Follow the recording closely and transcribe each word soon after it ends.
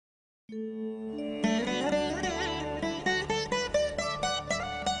நண்பர்களுக்கு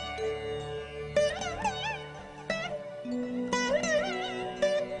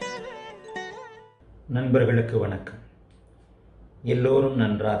வணக்கம். எல்லோரும்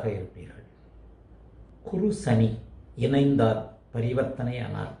நன்றாக இருப்பீர்கள். குரு சனி இணைந்தால்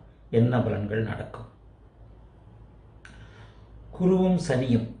பரிவர்த்தனையானால் என்ன பலன்கள் நடக்கும்? குருவும்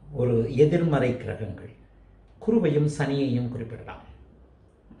சனியும் ஒரு எதிர்மறை கிரகங்கள். குருவையும் சனியையும் குறிப்பிடலாம்.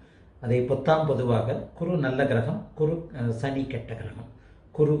 அதை பொதுவாக குரு நல்ல கிரகம், சனி கெட்ட கிரகம்,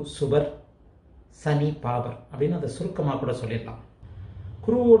 குரு சுபர், சனி பாபர் அப்படின்னு அதை சுருக்கமாக கூட சொல்லிடலாம்.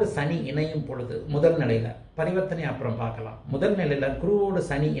 குருவோடு சனி இணையும் பொழுது முதல் நிலையில பரிவர்த்தனை அப்புறம் பார்க்கலாம். முதல் நிலையில குருவோடு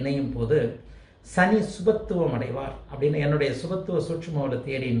சனி இணையும் போது சனி சுபத்துவம் அடைவார் அப்படின்னு என்னுடைய சுபத்துவ சூட்சும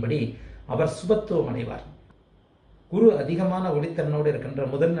தியரியின்படி அவர் சுபத்துவம் அடைவார். குரு அதிகமான ஒளித்திறனோடு இருக்கின்ற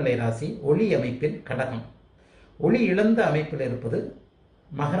முதல் நிலை ராசி ஒளி அமைப்பில் கடகம். ஒளி இழந்த அமைப்பில் இருப்பது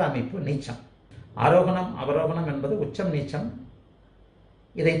மகர அமைப்பு நீச்சம். ஆரோகணம் அவரோகணம் என்பது உச்சம் நீச்சம்.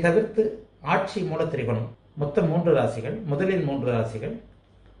 இதை தவிர்த்து ஆட்சி மூலத்திரிகோணம். மொத்தம் 3 ராசிகள். முதலில் 3 ராசிகள்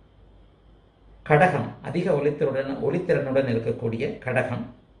கடகம், அதிக ஒளித்திறனுடன் இருக்கக்கூடிய கடகம்,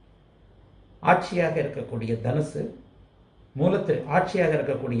 ஆட்சியாக இருக்கக்கூடிய தனுசு, ஆட்சியாக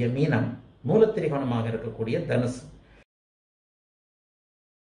இருக்கக்கூடிய மீனம், மூலத்திரிகோணமாக இருக்கக்கூடிய தனுசு.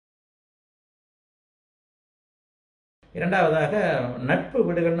 இரண்டாவதாக நட்பு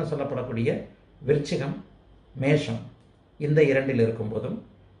வீடுகள்னு சொல்லப்படக்கூடிய விருச்சிகம், மேஷம் இந்த 2இல் இருக்கும் போதும்,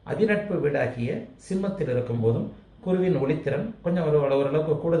 அதிநட்பு வீடாகிய சிம்மத்தில் இருக்கும் போதும் குருவின் ஒளித்திறன் கொஞ்சம்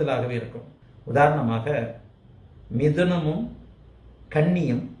ஓரளவுக்கு கூடுதலாகவே இருக்கும். உதாரணமாக மிதுனமும்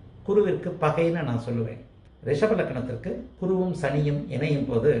கன்னியும் குருவிற்கு பகைன்னு நான் சொல்லுவேன். ரிஷப லக்னத்திற்கு குருவும் சனியும் இணையும்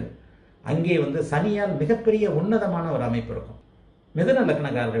போது அங்கே சனியால் மிகப்பெரிய உன்னதமான ஒரு அமைப்பு இருக்கும். மிதுன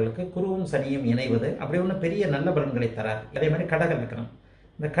லக்னக்காரர்களுக்கு குருவும் சனியும் இணைவது அப்படி ஒன்றும் பெரிய நல்ல பலன்களை தராது. அதே மாதிரி கடக லக்னம்.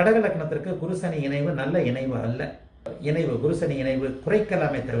 இந்த கடக லக்னத்திற்கு குரு சனி இணைவு நல்ல இணைவு அல்ல. குரு சனி இணைவு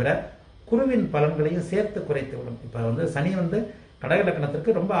குறைக்கலாமே தவிர குருவின் பலன்களையும் சேர்த்து குறைத்து விடும். இப்போ சனி கடக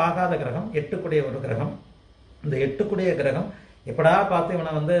லக்னத்திற்கு ரொம்ப ஆகாத கிரகம், 8 ஒரு கிரகம். இந்த 8 கிரகம் எப்படா பார்த்து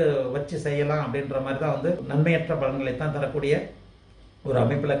இவனை வச்சு செய்யலாம் அப்படின்ற மாதிரி தான் நன்மையற்ற பலன்களை தான் தரக்கூடிய ஒரு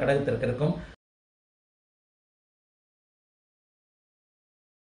அமைப்புல கடகத்திற்கு இருக்கும்.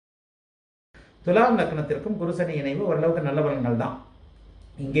 துலாம் லக்னத்திற்கும் குரு சனி இணைவு ஓரளவுக்கு நல்ல பலன்கள் தான்.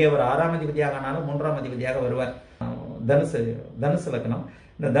 இங்கே ஒரு 6ஆம் அதிபதியாக ஆனாலும் 3ஆம் அதிபதியாக வருவார். தனுசு லக்னம்.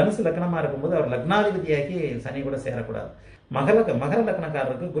 இந்த தனுசு லக்னமா இருக்கும்போது அவர் லக்னாதிபதியாகி சனி கூட சேரக்கூடாது. மகர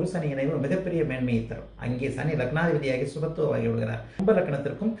லக்னக்காரருக்கு குரு சனி இணைவு மிகப்பெரிய மேன்மையை தரும். அங்கே சனி லக்னாதிபதியாகி சுபத்துவமாகி விடுகிறார். கும்ப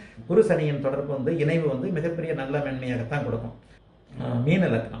லக்னத்திற்கும் குரு சனியின் தொடர்பு இணைவு மிகப்பெரிய நல்ல மேன்மையாகத்தான் கொடுக்கும். மீன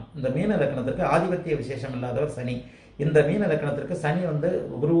லக்னம். இந்த மீன லக்னத்திற்கு ஆதிபத்திய விசேஷம் இல்லாதவர் சனி. இந்த மீன லக்னத்திற்கு சனி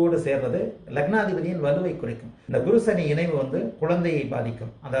குருவோடு சேர்றது லக்னாதிபதியின் வலுவை குறைக்கும். இந்த குரு சனி இணைவு குழந்தையை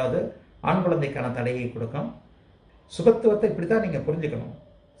பாதிக்கும். அதாவது ஆண் குழந்தைக்கான தடையை கொடுக்கும். சுபத்துவத்தை இப்படித்தான் நீங்க புரிஞ்சுக்கணும்.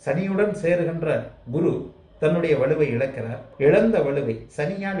 சனியுடன் சேருகின்ற குரு தன்னுடைய வலுவை இழக்கிறார்.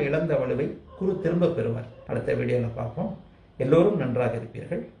 சனியால் இழந்த வலுவை குரு திரும்ப பெறுவார். அடுத்த வீடியோல பார்ப்போம். எல்லோரும் நன்றாக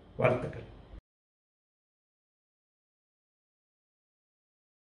இருப்பீர்கள். வாழ்த்துக்கள்.